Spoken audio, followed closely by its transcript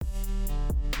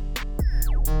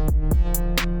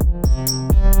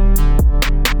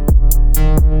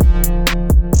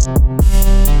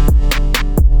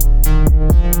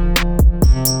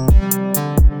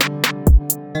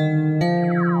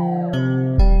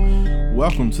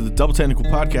welcome to the Double Technical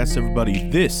Podcast, everybody.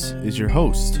 This is your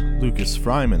host, Lucas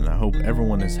Fryman. I hope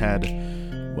everyone has had,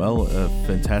 a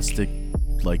fantastic,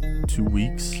 2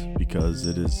 weeks, because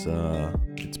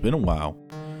it's been a while.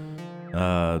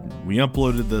 We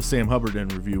uploaded the Sam Hubbard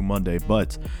review Monday,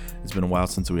 but it's been a while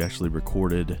since we actually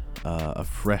recorded a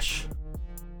fresh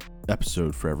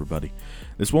episode for everybody.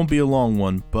 This won't be a long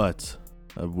one, but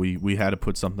we had to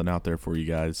put something out there for you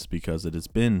guys because it has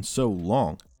been so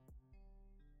long.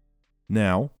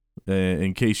 Now,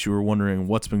 in case you were wondering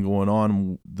what's been going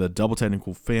on, the Double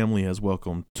Technical family has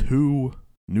welcomed 2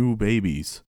 new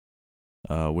babies,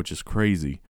 which is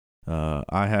crazy.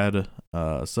 I had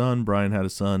a son, Brian had a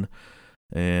son,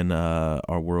 and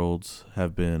our worlds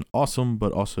have been awesome,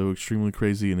 but also extremely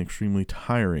crazy and extremely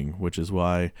tiring, which is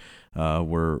why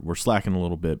we're slacking a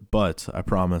little bit. But I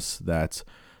promise that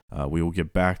we will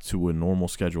get back to a normal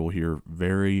schedule here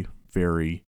very,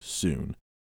 very soon.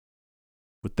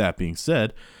 With that being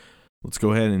said, let's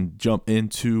go ahead and jump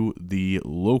into the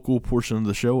local portion of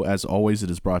the show. As always,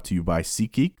 it is brought to you by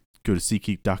SeatGeek. Go to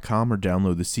SeatGeek.com or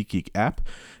download the SeatGeek app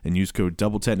and use code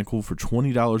DoubleTechnical for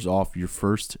 $20 off your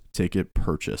first ticket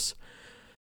purchase.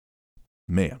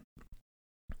 Man.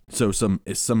 So some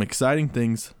exciting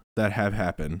things that have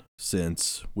happened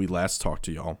since we last talked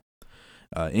to y'all.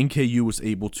 NKU was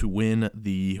able to win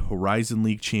the Horizon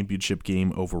League Championship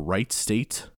game over Wright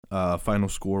State. Final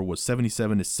score was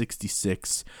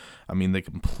 77-66. I mean, they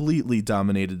completely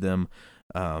dominated them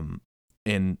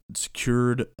and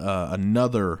secured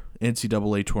another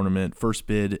NCAA tournament first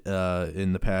bid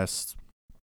in the past.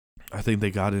 I think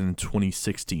they got it in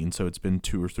 2016, so it's been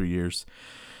 2 or 3 years.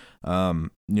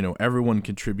 Everyone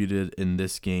contributed in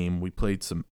this game. We played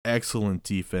some excellent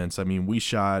defense. I mean, we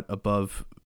shot above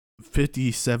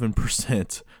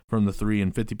 57% from the 3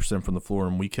 and 50% from the floor,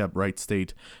 and we kept Wright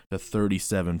State to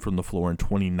 37 from the floor and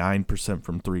 29%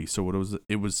 from 3. So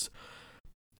it was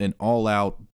an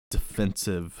all-out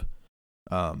defensive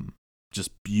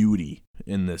just beauty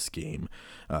in this game.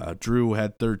 Drew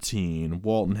had 13,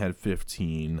 Walton had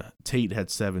 15, Tate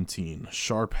had 17,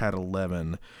 Sharp had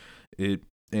 11,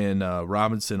 and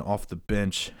Robinson off the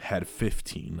bench had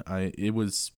 15. It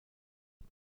was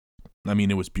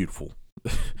beautiful.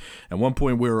 At one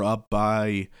point, we were up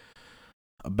by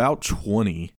about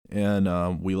 20,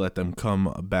 and we let them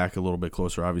come back a little bit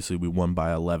closer. Obviously, we won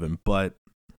by 11, but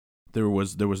there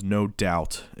was no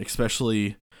doubt,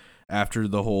 especially after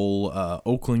the whole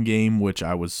Oakland game, which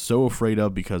I was so afraid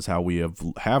of because how we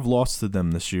have lost to them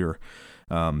this year.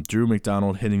 Drew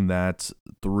McDonald hitting that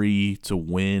 3 to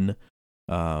win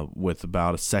with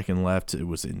about a second left. It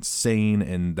was insane,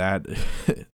 and that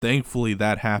thankfully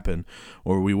that happened,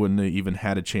 or we wouldn't have even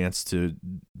had a chance to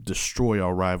destroy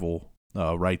our rival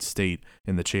Wright State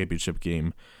in the championship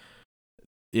game.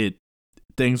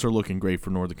 Things are looking great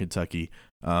for Northern Kentucky.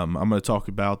 I'm going to talk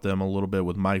about them a little bit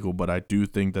with Michael, but I do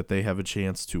think that they have a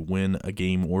chance to win a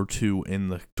game or 2 in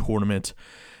the tournament,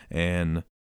 and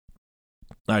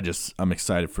I'm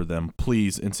excited for them.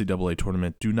 Please, NCAA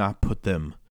tournament, do not put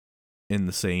them in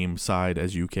the same side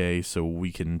as UK so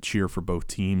we can cheer for both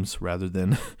teams rather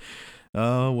than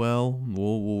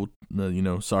we'll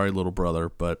sorry little brother,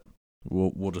 but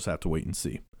we'll just have to wait and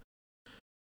see.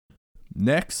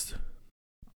 Next,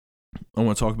 I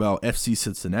want to talk about FC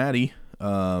Cincinnati.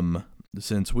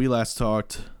 Since we last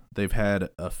talked, they've had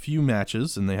a few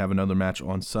matches, and they have another match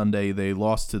on Sunday. They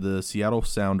lost to the Seattle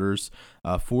Sounders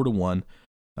 4-1.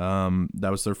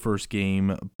 That was their first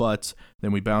game, but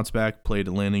then we bounced back, played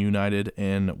Atlanta United,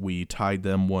 and we tied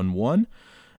them 1-1.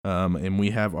 And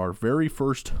we have our very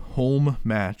first home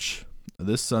match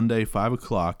this Sunday, 5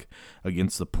 o'clock,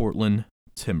 against the Portland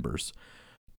Timbers.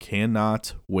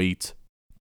 Cannot wait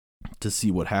to see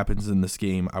what happens in this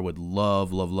game. I would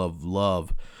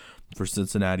love for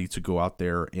Cincinnati to go out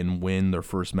there and win their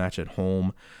first match at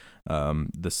home.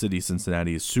 The city of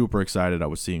Cincinnati is super excited. I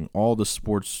was seeing all the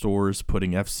sports stores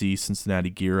putting FC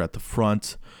Cincinnati gear at the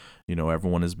front.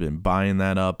 Everyone has been buying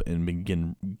that up and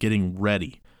been getting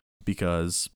ready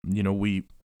because,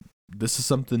 this is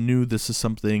something new. This is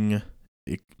something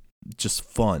just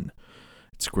fun.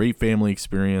 It's a great family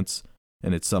experience,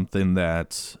 and it's something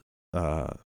that,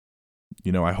 I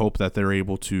hope that they're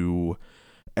able to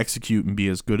execute and be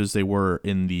as good as they were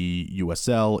in the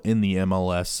USL, in the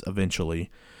MLS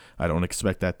eventually. I don't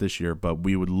expect that this year, but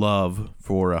we would love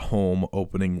for a home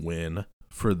opening win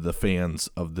for the fans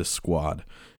of this squad.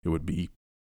 It would be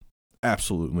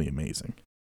absolutely amazing.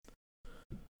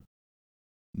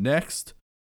 Next,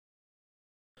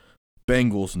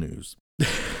 Bengals news.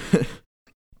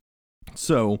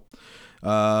 So,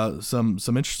 some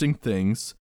interesting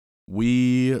things.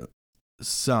 We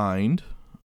signed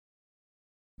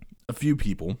a few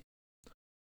people,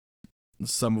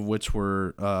 some of which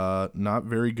were not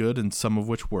very good and some of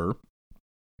which were.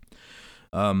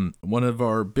 One of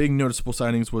our big noticeable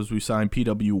signings was we signed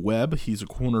P.W. Webb. He's a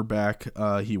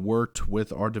cornerback. He worked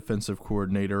with our defensive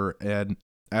coordinator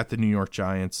at the New York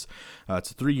Giants.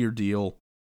 It's a 3-year deal.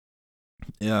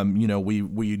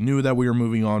 We knew that we were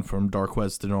moving on from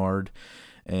Darqueze Dennard,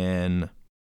 and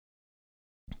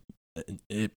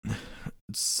it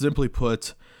simply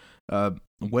put,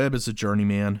 Webb is a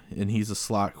journeyman, and he's a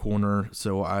slot corner,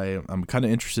 so I'm kind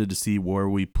of interested to see where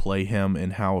we play him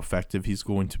and how effective he's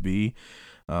going to be.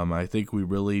 I think we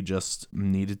really just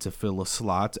needed to fill a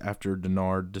slot after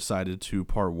Dennard decided to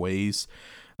part ways.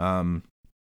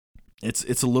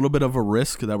 It's a little bit of a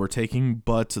risk that we're taking,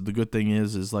 but the good thing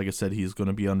is like I said, he's going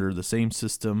to be under the same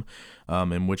system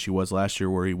in which he was last year,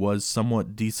 where he was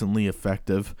somewhat decently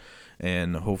effective,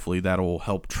 and hopefully that'll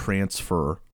help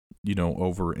transfer,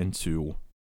 over into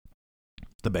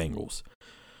the Bengals.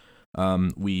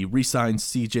 We re-signed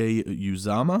CJ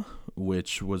Uzomah,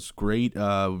 which was great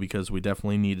because we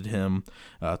definitely needed him.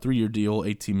 3-year deal,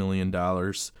 $18 million.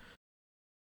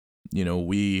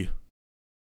 We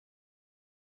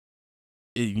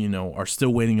are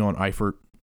still waiting on Eifert.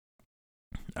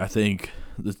 I think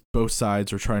both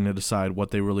sides are trying to decide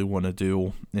what they really want to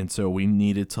do, and so we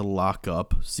needed to lock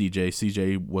up CJ.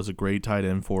 CJ was a great tight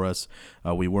end for us.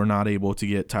 We were not able to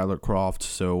get Tyler Kroft,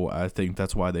 so I think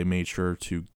that's why they made sure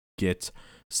to get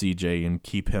CJ and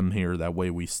keep him here. That way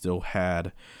we still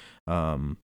had, a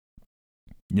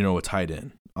tight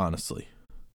end, honestly.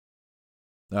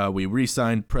 We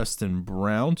re-signed Preston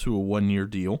Brown to a 1-year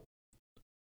deal.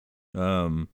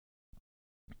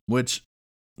 Which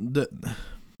that's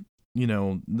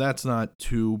not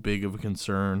too big of a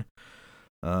concern.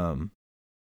 But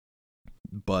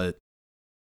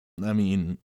I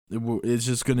mean, it's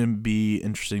just going to be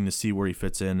interesting to see where he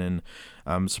fits in, and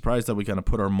I'm surprised that we kind of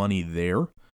put our money there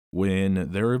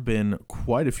when there have been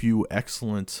quite a few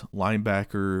excellent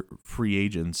linebacker free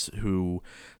agents who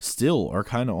still are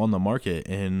kind of on the market,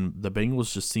 and the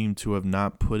Bengals just seem to have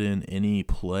not put in any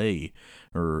play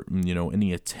or,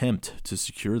 any attempt to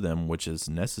secure them, which is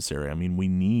necessary. I mean, we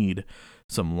need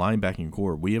some linebacking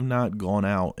core. We have not gone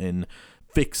out and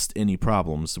fixed any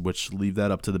problems, which leave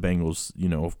that up to the Bengals,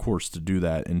 of course, to do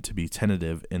that and to be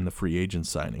tentative in the free agent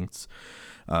signings.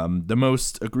 The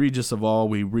most egregious of all,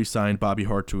 we re-signed Bobby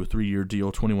Hart to a 3-year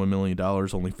deal, $21 million,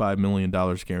 only $5 million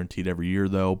guaranteed every year,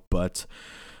 though. But,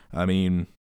 I mean,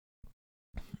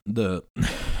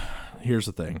 here's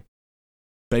the thing.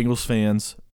 Bengals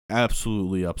fans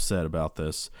absolutely upset about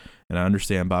this, and I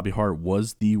understand Bobby Hart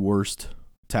was the worst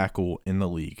tackle in the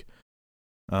league.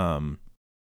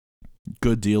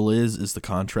 Good deal is the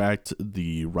contract.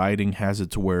 The writing has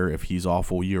it to where if he's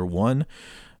awful year one,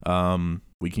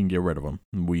 we can get rid of him.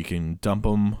 We can dump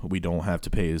him. We don't have to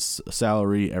pay his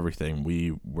salary, everything.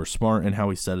 We were smart in how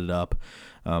we set it up.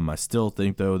 I still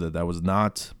think, though, that was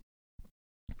not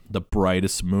the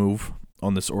brightest move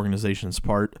on this organization's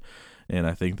part, and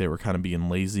I think they were kind of being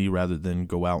lazy rather than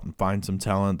go out and find some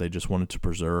talent. They just wanted to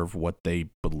preserve what they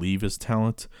believe is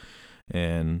talent,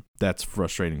 and that's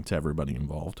frustrating to everybody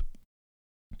involved.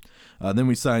 Then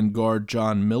we signed guard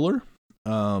John Miller.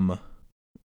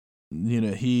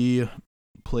 He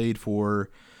played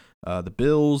for the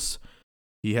Bills.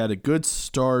 He had a good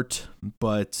start,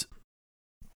 but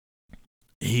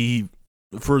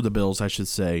for the Bills, I should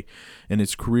say, in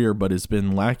his career, but has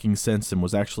been lacking since and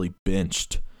was actually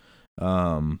benched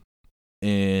in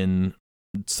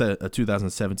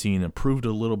 2017, improved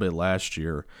a little bit last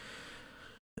year.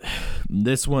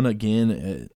 This one,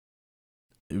 again,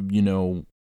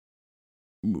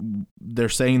 they're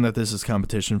saying that this is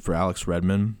competition for Alex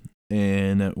Redmond,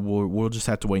 and we'll just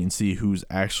have to wait and see who's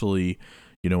actually,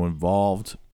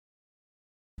 involved.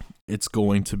 It's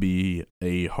going to be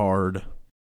a hard,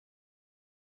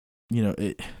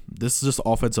 this just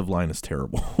offensive line is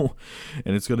terrible,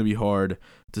 and it's going to be hard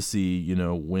to see,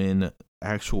 when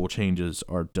actual changes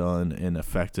are done and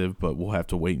effective, but we'll have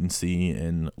to wait and see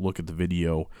and look at the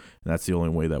video, and that's the only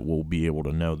way that we'll be able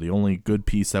to know. The only good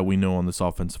piece that we know on this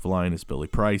offensive line is Billy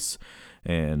Price,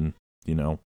 and,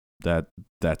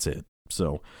 that's it.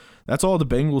 So that's all the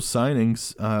Bengals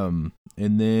signings,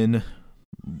 and then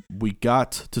we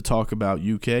got to talk about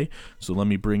UK, so let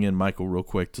me bring in Michael real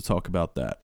quick to talk about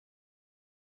that.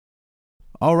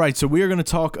 All right, so we are going to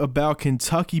talk about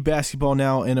Kentucky basketball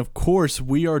now, and of course,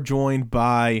 we are joined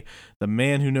by the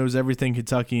man who knows everything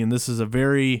Kentucky, and this is a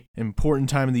very important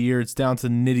time of the year. It's down to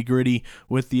the nitty-gritty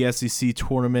with the SEC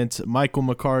tournament. Michael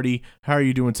McCarty, how are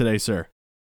you doing today, sir?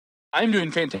 I'm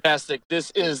doing fantastic. This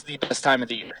is the best time of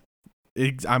the year.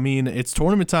 It's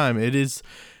tournament time. It is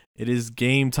It is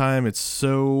game time. It's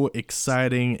so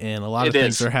exciting, and a lot of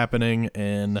things are happening.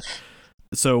 And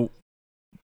so,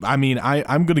 I mean,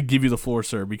 I'm going to give you the floor,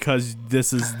 sir, because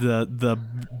this is the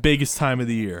biggest time of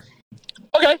the year.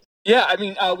 Okay. Yeah, I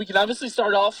mean, we can obviously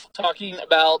start off talking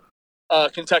about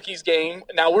Kentucky's game.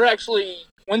 Now,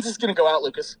 when's this going to go out,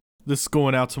 Lucas? This is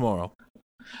going out tomorrow.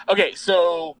 Okay,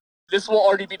 so this will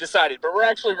already be decided, but we're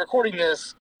actually recording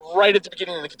this right at the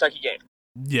beginning of the Kentucky game.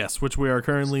 Yes, which we are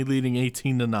currently leading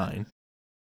 18-9.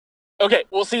 Okay,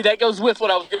 well, see, that goes with what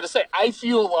I was going to say. I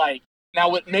feel like now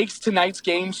what makes tonight's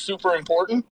game super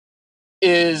important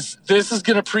is this is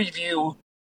going to preview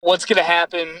what's going to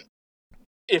happen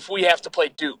if we have to play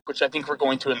Duke, which I think we're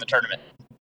going to in the tournament.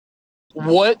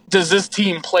 What does this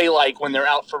team play like when they're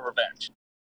out for revenge?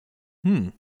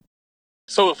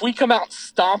 So if we come out and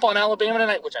stomp on Alabama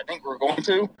tonight, which I think we're going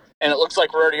to, and it looks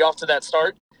like we're already off to that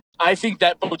start, I think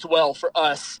that bodes well for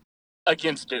us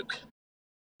against Duke.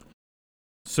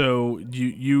 So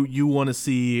you want to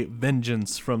see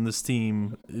vengeance from this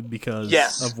team because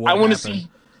of what I want happened. to see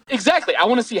exactly. I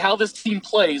want to see how this team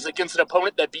plays against an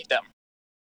opponent that beat them.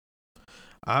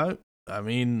 I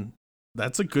mean,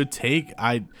 that's a good take.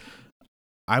 I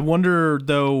wonder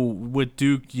though with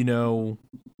Duke,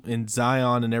 and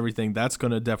Zion and everything, that's going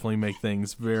to definitely make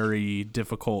things very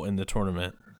difficult in the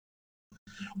tournament.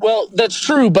 Well, that's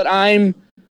true, but I'm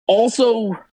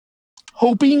also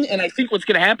hoping, and I think what's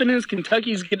going to happen is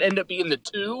Kentucky's going to end up being the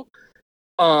 2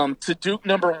 to Duke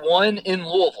number 1 in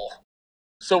Louisville.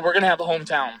 So we're going to have a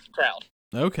hometown crowd.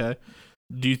 Okay.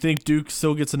 Do you think Duke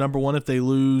still gets a number 1 if they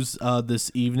lose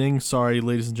this evening? Sorry,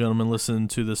 ladies and gentlemen, listen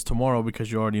to this tomorrow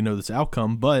because you already know this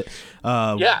outcome. But this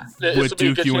will be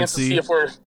Duke, a good UNC, chance to see if we're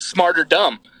smart or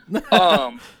dumb.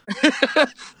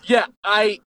 Yeah,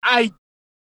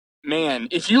 man,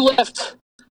 if you left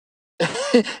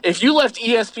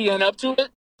ESPN up to it,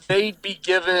 they'd be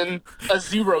given a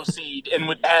 0 seed and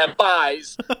would have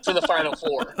buys to the Final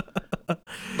Four.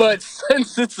 But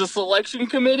since it's the selection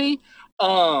committee,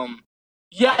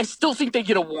 yeah, I still think they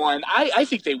get a 1. I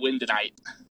think they win tonight.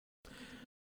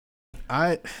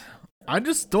 I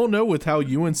just don't know with how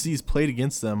UNC's played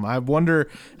against them. I wonder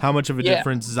how much of a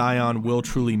difference Zion will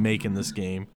truly make in this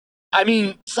game. I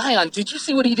mean, Zion, did you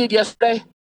see what he did yesterday?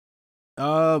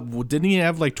 Well, didn't he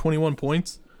have like 21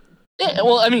 points? Yeah,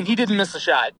 well, I mean, he didn't miss a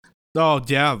shot. Oh,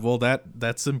 yeah, well,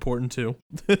 that's important too.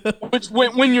 Which,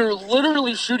 when you're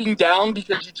literally shooting down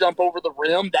because you jump over the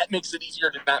rim, that makes it easier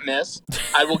to not miss.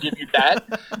 I will give you that.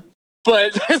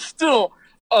 But it's still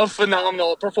a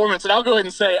phenomenal performance. And I'll go ahead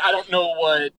and say, I don't know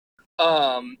what,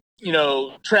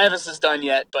 Travis has done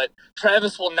yet, but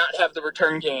Travis will not have the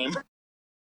return game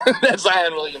that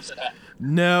Zion Williamson had.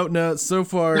 No. So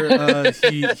far,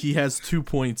 he has 2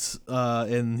 points,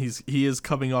 and he is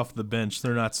coming off the bench.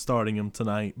 They're not starting him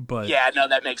tonight, but yeah, no,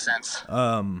 that makes sense.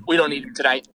 We don't need him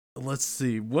tonight. Let's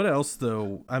see what else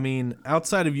though. I mean,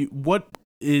 outside of you, what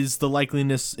is the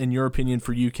likeliness in your opinion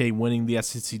for UK winning the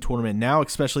SEC tournament now,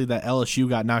 especially that LSU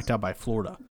got knocked out by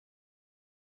Florida?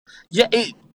 Yeah,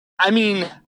 it's going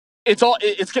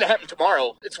to happen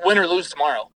tomorrow. It's win or lose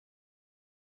tomorrow.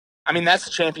 I mean, that's a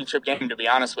championship game, to be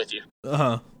honest with you.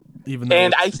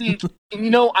 And I think,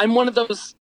 I'm one of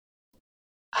those,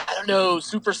 I don't know,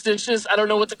 superstitious, I don't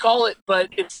know what to call it, but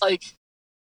it's like,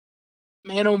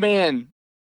 man, oh man,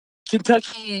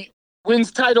 Kentucky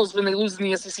wins titles when they lose in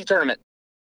the SEC tournament.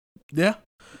 Yeah.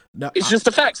 No, it's just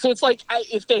a fact. So it's like,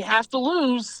 if they have to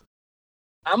lose,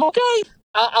 I'm okay.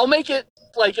 I'll make it,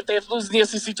 like, if they have to lose in the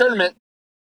SEC tournament.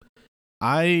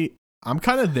 I'm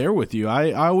kind of there with you.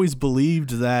 I always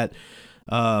believed that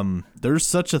there's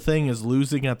such a thing as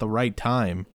losing at the right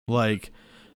time. Like,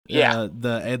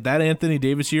 that Anthony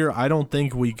Davis year, I don't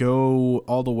think we go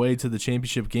all the way to the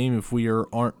championship game if we're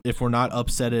not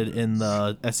upsetted in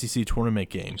the SEC tournament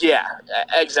game. Yeah,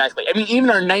 exactly. I mean,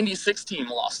 even our '96 team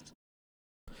lost.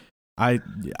 I'm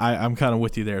kind of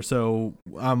with you there. So,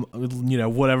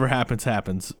 whatever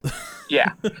happens.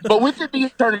 Yeah, but with it being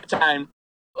tournament time,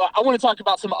 I want to talk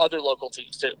about some other local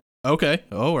teams too. Okay.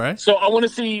 All right. So I want to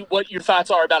see what your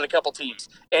thoughts are about a couple teams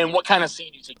and what kind of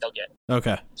seed you think they'll get.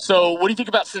 Okay. So what do you think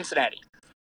about Cincinnati?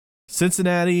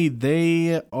 Cincinnati,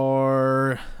 they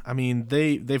are. I mean,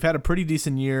 they've had a pretty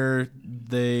decent year.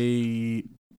 I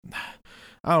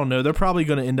don't know. They're probably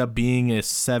going to end up being a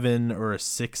 7 or a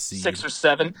 6 seed. 6 or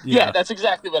 7. Yeah, that's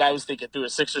exactly what I was thinking. Through a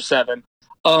 6 or 7.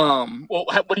 Well,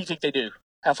 what do you think they do?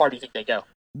 How far do you think they go?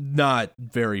 Not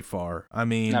very far. I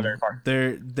mean, not very far.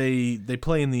 They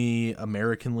play in the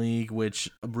American League, which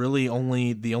really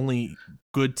the only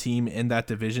good team in that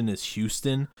division is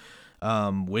Houston,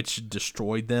 which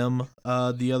destroyed them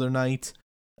the other night.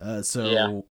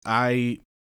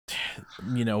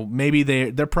 maybe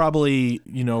they're probably,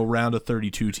 around a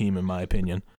 32 team in my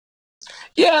opinion.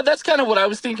 Yeah, that's kind of what I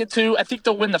was thinking too. I think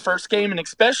they'll win the first game, and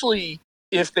especially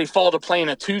if they fall to playing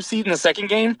a 2 seed in the second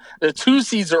game. The 2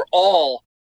 seeds are all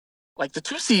like the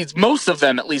 2 seeds. Most of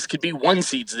them, at least, could be 1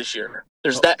 seeds this year.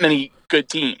 There's that many good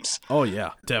teams. Oh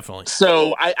yeah, definitely.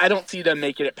 So I don't see them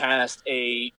making it past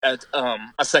a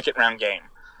second round game.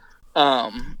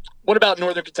 What about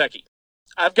Northern Kentucky?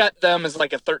 I've got them as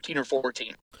like a 13 or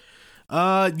 14.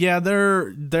 Yeah,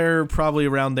 they're probably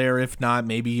around there, if not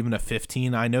maybe even a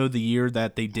 15. I know the year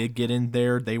that they did get in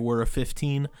there, they were a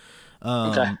 15.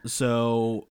 Okay.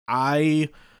 So I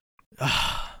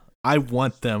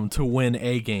want them to win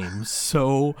a game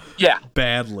so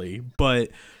badly, but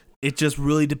it just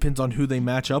really depends on who they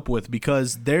match up with,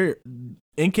 because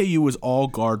NKU is all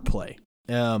guard play.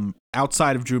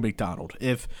 Outside of Drew McDonald,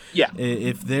 if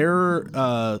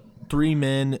they're 3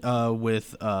 men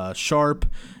with Sharp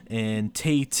and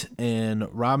Tate and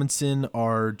Robinson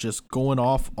are just going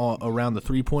off around the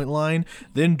 3-point line,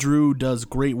 then Drew does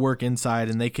great work inside,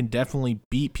 and they can definitely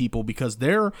beat people, because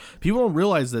people don't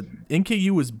realize that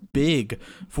NKU is big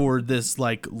for this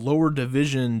like lower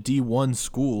division D1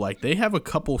 school. Like they have a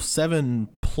couple 7+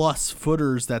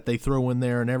 footers that they throw in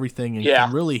there and everything, and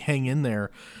can really hang in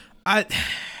there.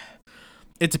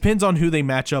 It depends on who they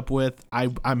match up with. I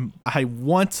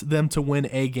want them to win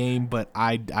a game, but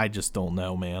I just don't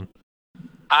know, man.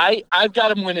 I've got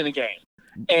them winning a game,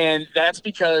 and that's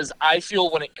because I feel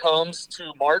when it comes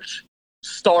to March,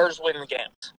 Stars win the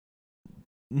games,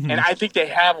 and I think they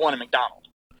have one at McDonald,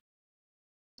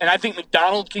 and I think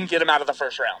McDonald can get them out of the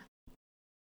first round.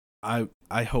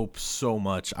 I hope so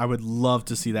much. I would love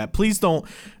to see that. Please don't.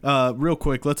 Real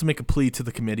quick, let's make a plea to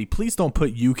the committee. Please don't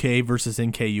put UK versus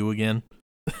NKU again.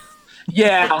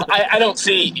 Yeah, I don't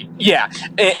see. Yeah,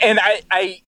 and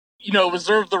I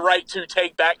reserve the right to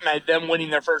take back them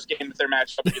winning their first game if they're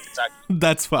matched up against Kentucky.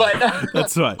 That's fine.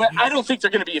 That's fine. But I don't think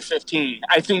they're going to be a 15.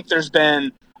 I think there's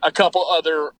been a couple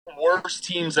other worse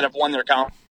teams that have won their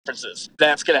conferences.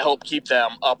 That's going to help keep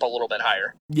them up a little bit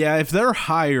higher. Yeah, if they're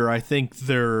higher, I think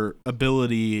their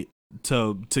ability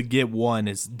to get one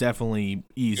is definitely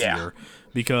easier,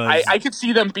 because I could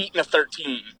see them beating a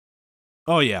 13.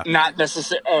 Oh yeah, not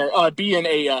necessarily being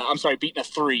beating a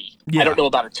 3. Yeah. I don't know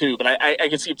about a 2, but I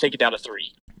can see him take it down to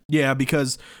 3. Yeah,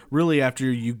 because really,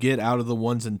 after you get out of the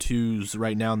 1s and 2s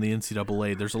right now in the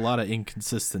NCAA, there's a lot of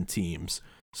inconsistent teams.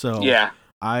 So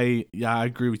I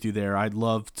agree with you there. I'd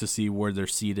love to see where they're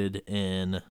seated,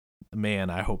 and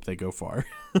man, I hope they go far.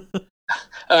 All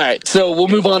right, so we'll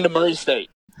move on to Murray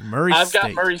State. I've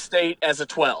got Murray State as a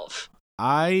 12.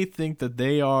 I think that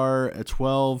they are a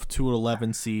 12 to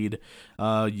 11 seed.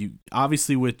 You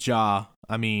obviously with Ja,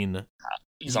 I mean,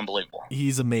 he's unbelievable.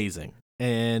 He's amazing,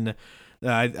 and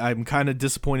I'm kind of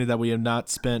disappointed that we have not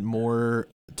spent more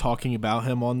talking about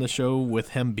him on the show, with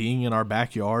him being in our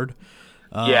backyard.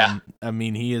 I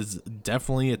mean, he is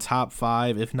definitely a top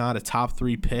 5, if not a top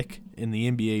 3 pick in the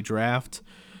NBA draft.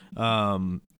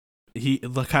 He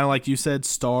kind of like you said,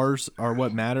 stars are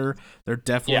what matter. They're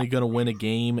definitely going to win a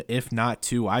game, if not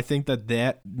 2. I think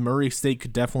that Murray State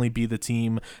could definitely be the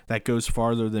team that goes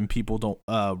farther than people don't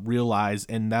realize,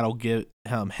 and that'll give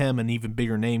him an even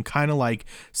bigger name, kind of like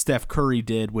Steph Curry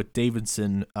did with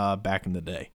Davidson back in the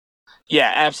day.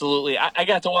 Yeah, absolutely. I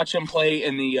got to watch him play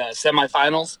in the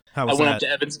semifinals. How was I went that? up to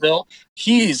Evansville.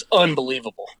 He's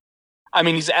unbelievable. I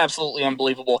mean, he's absolutely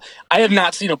unbelievable. I have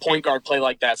not seen a point guard play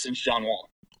like that since John Wall.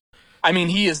 I mean,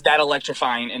 he is that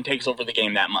electrifying and takes over the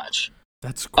game that much.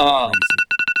 That's crazy.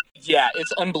 Yeah,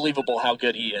 it's unbelievable how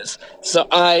good he is. So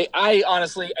I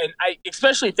honestly, and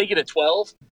especially if they get a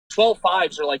 12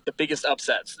 5s are like the biggest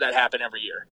upsets that happen every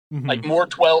year. Mm-hmm. Like more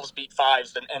 12s beat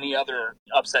 5s than any other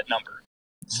upset number.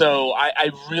 So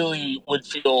I really would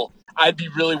feel, I'd be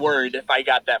really worried if I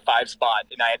got that 5 spot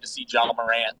and I had to see John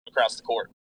Morant across the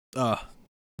court.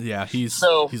 Yeah, he's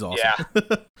awesome. Yeah.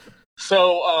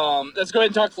 So let's go ahead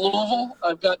and talk Louisville.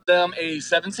 I've got them a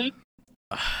 7 seed.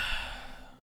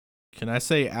 Can I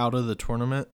say out of the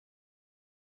tournament?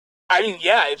 I mean,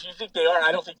 yeah, if you think they are,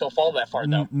 I don't think they'll fall that far,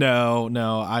 though. No,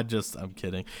 I'm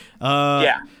kidding.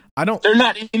 Yeah. They're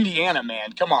not Indiana,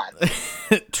 man. Come on.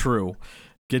 True.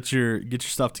 Get your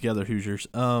stuff together, Hoosiers.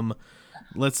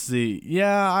 Let's see.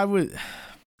 Yeah, I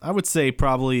would say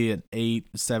probably an 8,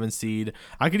 7 seed.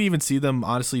 I could even see them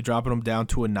honestly dropping them down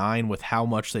to a 9 with how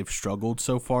much they've struggled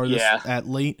so far at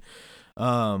late.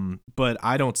 But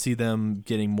I don't see them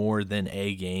getting more than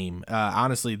a game.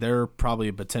 Honestly, they're probably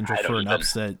a potential for an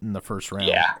upset in the first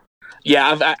round.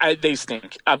 Yeah, they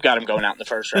stink. I've got them going out in the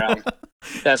first round.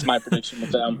 That's my prediction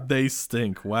with them. They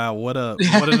stink. Wow, what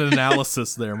an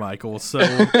analysis there, Michael. So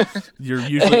you're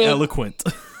usually eloquent.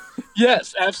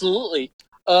 Yes, absolutely.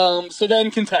 So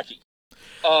then Kentucky.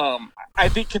 I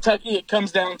think Kentucky, it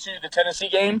comes down to the Tennessee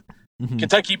game. Mm-hmm.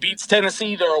 Kentucky beats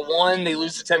Tennessee. They're a 1. They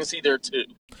lose to Tennessee. They're a 2.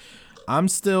 I'm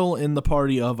still in the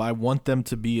party of I want them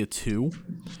to be a 2.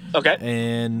 Okay.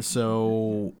 And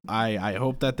so I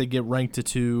hope that they get ranked a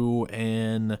 2,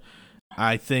 and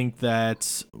I think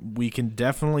that we can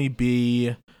definitely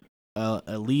be a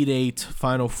Elite 8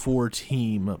 Final 4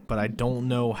 team, but I don't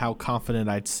know how confident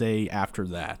I'd say after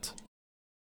that.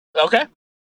 Okay.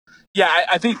 Yeah,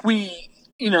 I think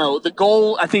the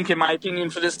goal, I think, in my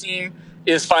opinion, for this team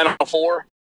is Final 4.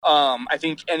 I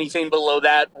think anything below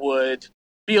that would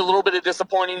be a little bit of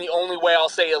disappointing. The only way I'll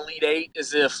say Elite 8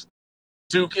 is if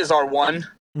Duke is our 1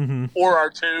 or our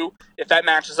 2. If that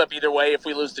matches up either way, if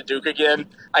we lose to Duke again,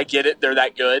 I get it. They're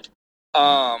that good.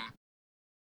 I'm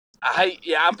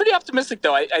pretty optimistic,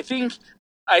 though. I think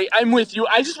I'm with you.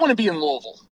 I just want to be in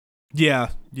Louisville. Yeah.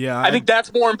 I think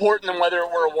that's more important than whether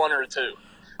we're a 1 or a 2.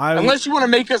 Unless you want to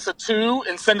make us a 2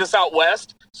 and send us out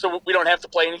west so we don't have to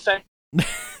play anything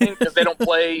because they don't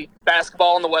play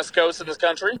basketball on the West Coast of this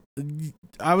country.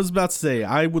 I was about to say,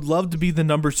 I would love to be the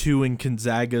number 2 in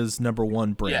Gonzaga's number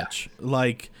 1 branch.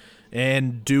 Yeah.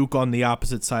 And Duke on the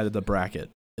opposite side of the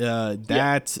bracket.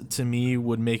 That, to me,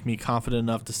 would make me confident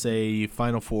enough to say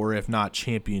Final 4, if not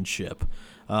championship,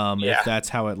 if that's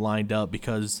how it lined up.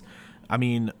 Because, I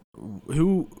mean,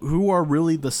 who are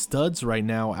really the studs right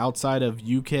now outside of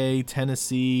UK,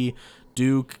 Tennessee,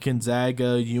 Duke,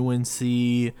 Gonzaga,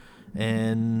 UNC,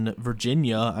 and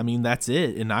Virginia? I mean, that's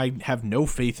it. And I have no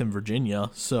faith in Virginia.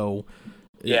 So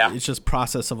it's just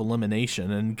process of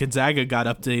elimination. And Gonzaga got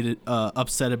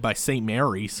upsetted by St.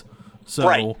 Mary's.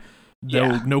 So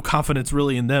no confidence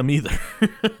really in them either.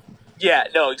 Yeah,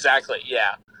 no, exactly.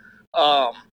 Yeah.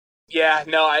 I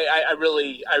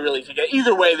really think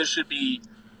either way, there should be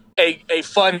a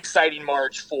fun, exciting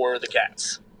March for the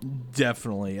Cats.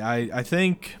 Definitely. I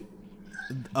think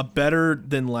a better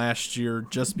than last year,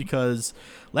 just because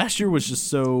last year was just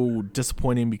so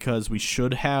disappointing because we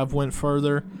should have went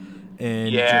further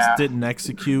and just didn't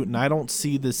execute. And I don't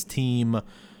see this team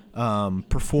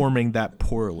performing that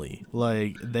poorly.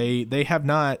 Like they have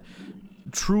not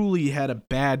truly had a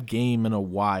bad game in a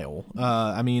while.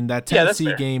 I mean, that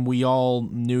Tennessee game, we all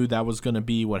knew that was going to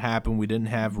be what happened. We didn't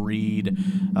have Reed.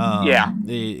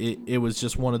 It was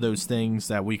just one of those things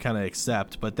that we kind of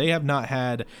accept. But they have not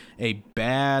had a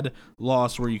bad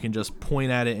loss where you can just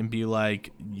point at it and be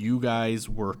like, you guys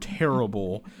were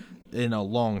terrible in a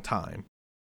long time.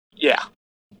 Yeah.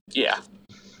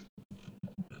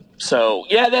 So,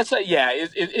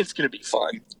 it's going to be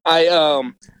fun.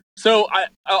 So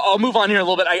I'll move on here a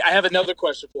little bit. I have another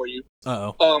question for you.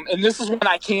 Uh-oh. And this is one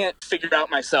I can't figure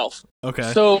out myself.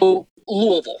 Okay. So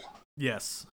Louisville.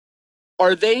 Yes.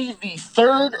 Are they the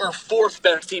 3rd or 4th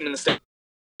best team in the state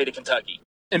of Kentucky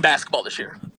in basketball this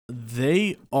year?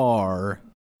 They are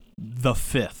the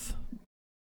 5th.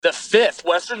 The 5th?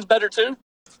 Western's better too?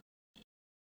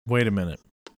 Wait a minute.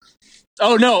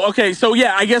 Oh, no. Okay. So,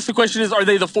 I guess the question is, are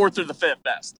they the 4th or the 5th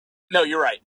best? No, you're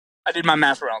right. I did my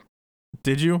math wrong.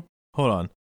 Did you? Hold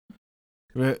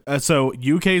on. So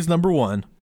UK's number 1.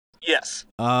 Yes.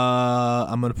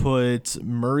 I'm gonna put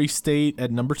Murray State at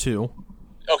number 2.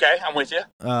 Okay, I'm with you.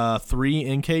 3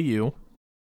 NKU.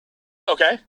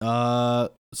 Okay.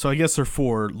 So I guess they're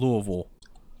 4 Louisville.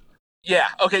 Yeah.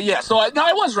 Okay. Yeah. So I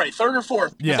was right. 3rd or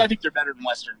 4th. Because I think they're better than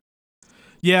Western.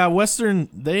 Yeah, Western,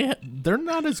 they're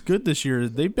not as good this year.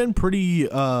 They've been pretty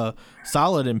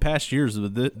solid in past years,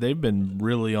 but they've been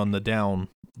really on the down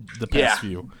the past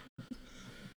few.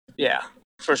 Yeah,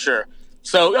 for sure.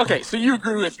 So, okay, so you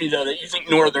agree with me, though, that you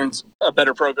think Northern's a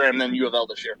better program than U of L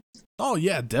this year? Oh,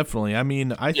 yeah, definitely. I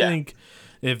mean, I think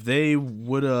if they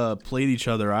would have played each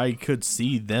other, I could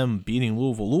see them beating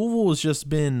Louisville. Louisville has just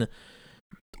been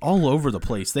all over the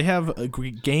place. They have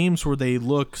games where they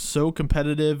look so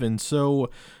competitive and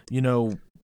so,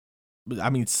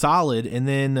 solid, and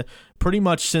then pretty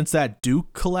much since that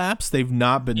Duke collapse, they've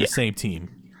not been the same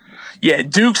team. Yeah,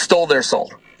 Duke stole their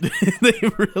soul. They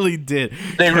really did.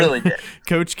 They really did.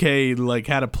 Coach K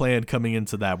had a plan coming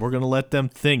into that. We're going to let them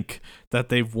think that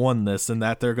they've won this and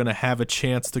that they're going to have a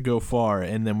chance to go far,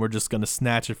 and then we're just going to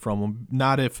snatch it from them.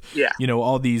 Not if,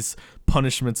 all these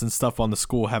punishments and stuff on the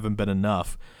school haven't been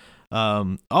enough.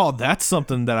 That's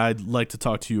something that I'd like to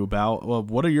talk to you about. Well,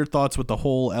 what are your thoughts with the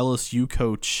whole LSU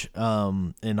coach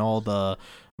and all the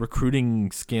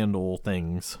recruiting scandal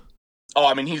things? Oh,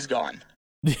 I mean, he's gone.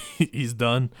 He's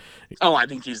done? Oh, I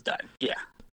think he's done. Yeah.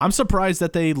 I'm surprised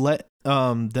that they let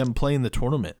them play in the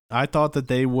tournament. I thought that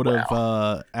they would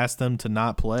have asked them to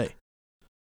not play.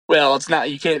 Well, it's not.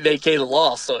 You can't vacate a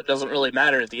loss, so it doesn't really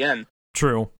matter at the end.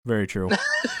 True, very true.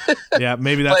 Yeah,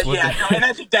 maybe that's what. And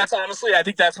I think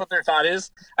that's what their thought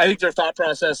is. I think their thought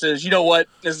process is, you know what,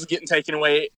 this is getting taken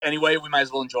away anyway. We might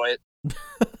as well enjoy it.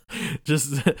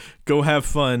 Just go have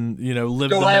fun, live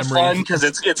go the have memory. Fun because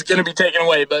it's going to be taken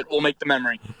away, but we'll make the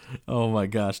memory. Oh my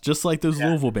gosh, just like those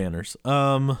Louisville banners.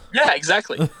 Yeah,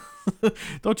 exactly.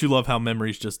 Don't you love how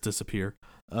memories just disappear?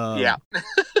 Yeah.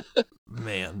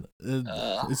 Man,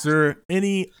 is there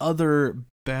any other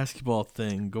basketball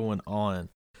thing going on?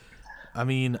 I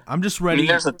mean, I'm just ready.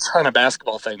 There's a ton of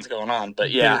basketball things going on,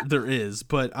 but yeah, there is.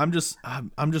 But I'm just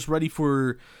ready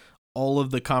for all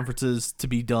of the conferences to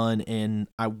be done, and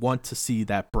I want to see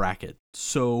that bracket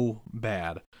so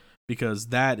bad, because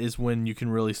that is when you can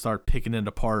really start picking it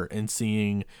apart and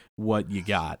seeing what you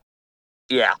got.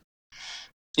 Yeah.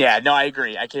 Yeah, no, I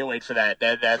agree. I can't wait for that.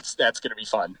 That's going to be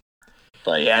fun.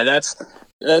 But yeah, that's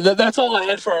all I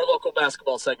had for our local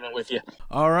basketball segment with you.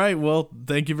 All right, well,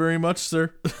 thank you very much,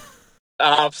 sir.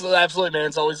 Absolutely, man.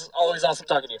 It's always awesome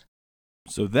talking to you.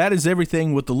 So that is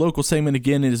everything with the local segment.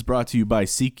 Again, it is brought to you by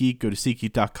SeatGeek. Go to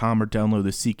SeatGeek.com or download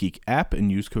the SeatGeek app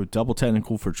and use code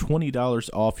DoubleTechnical for $20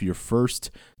 off your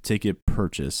first ticket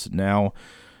purchase. Now,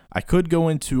 I could go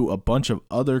into a bunch of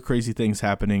other crazy things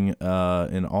happening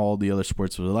in all the other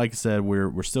sports, but like I said,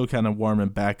 we're still kind of warming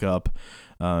back up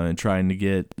and trying to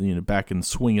get back in the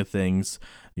swing of things.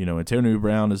 Antonio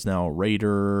Brown is now a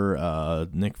Raider.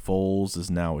 Nick Foles is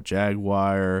now a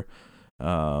Jaguar.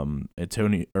 Odell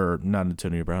Beckham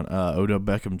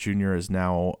Jr. is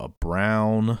now a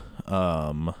Brown.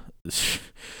 A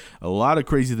lot of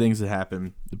crazy things that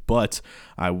happen, but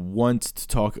I want to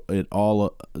talk it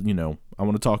all. I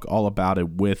want to talk all about it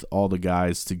with all the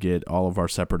guys to get all of our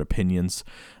separate opinions.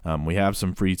 We have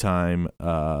some free time,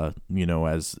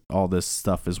 as all this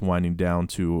stuff is winding down,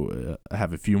 to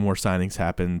have a few more signings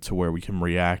happen to where we can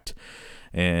react.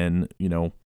 And,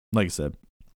 like I said,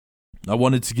 I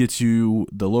wanted to get you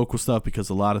the local stuff because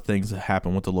a lot of things that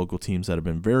happen with the local teams that have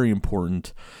been very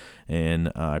important.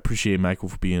 And I appreciate Michael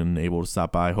for being able to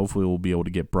stop by. Hopefully we'll be able to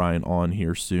get Brian on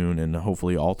here soon, and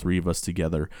hopefully all three of us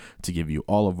together to give you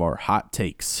all of our hot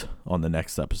takes on the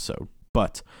next episode.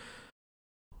 But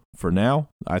for now,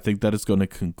 I think that is going to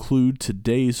conclude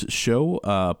today's show.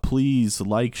 Please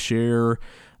like, share,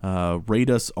 rate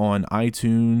us on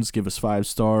iTunes, give us 5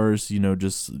 stars,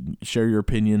 just share your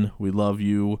opinion. We love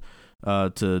you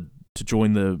to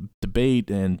join the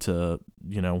debate, and to,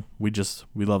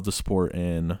 we love the sport,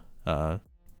 and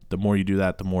the more you do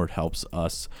that, the more it helps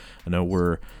us. I know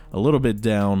we're a little bit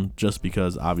down just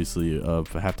because, obviously,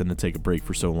 of having to take a break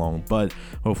for so long, but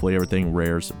hopefully everything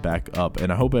rears back up.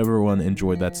 And I hope everyone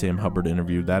enjoyed that Sam Hubbard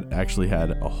interview. That actually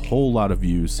had a whole lot of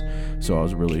views, so I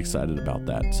was really excited about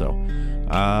that. So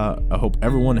I hope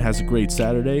everyone has a great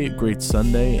Saturday, a great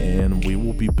Sunday, and we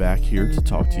will be back here to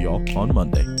talk to y'all on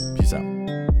Monday. Peace out.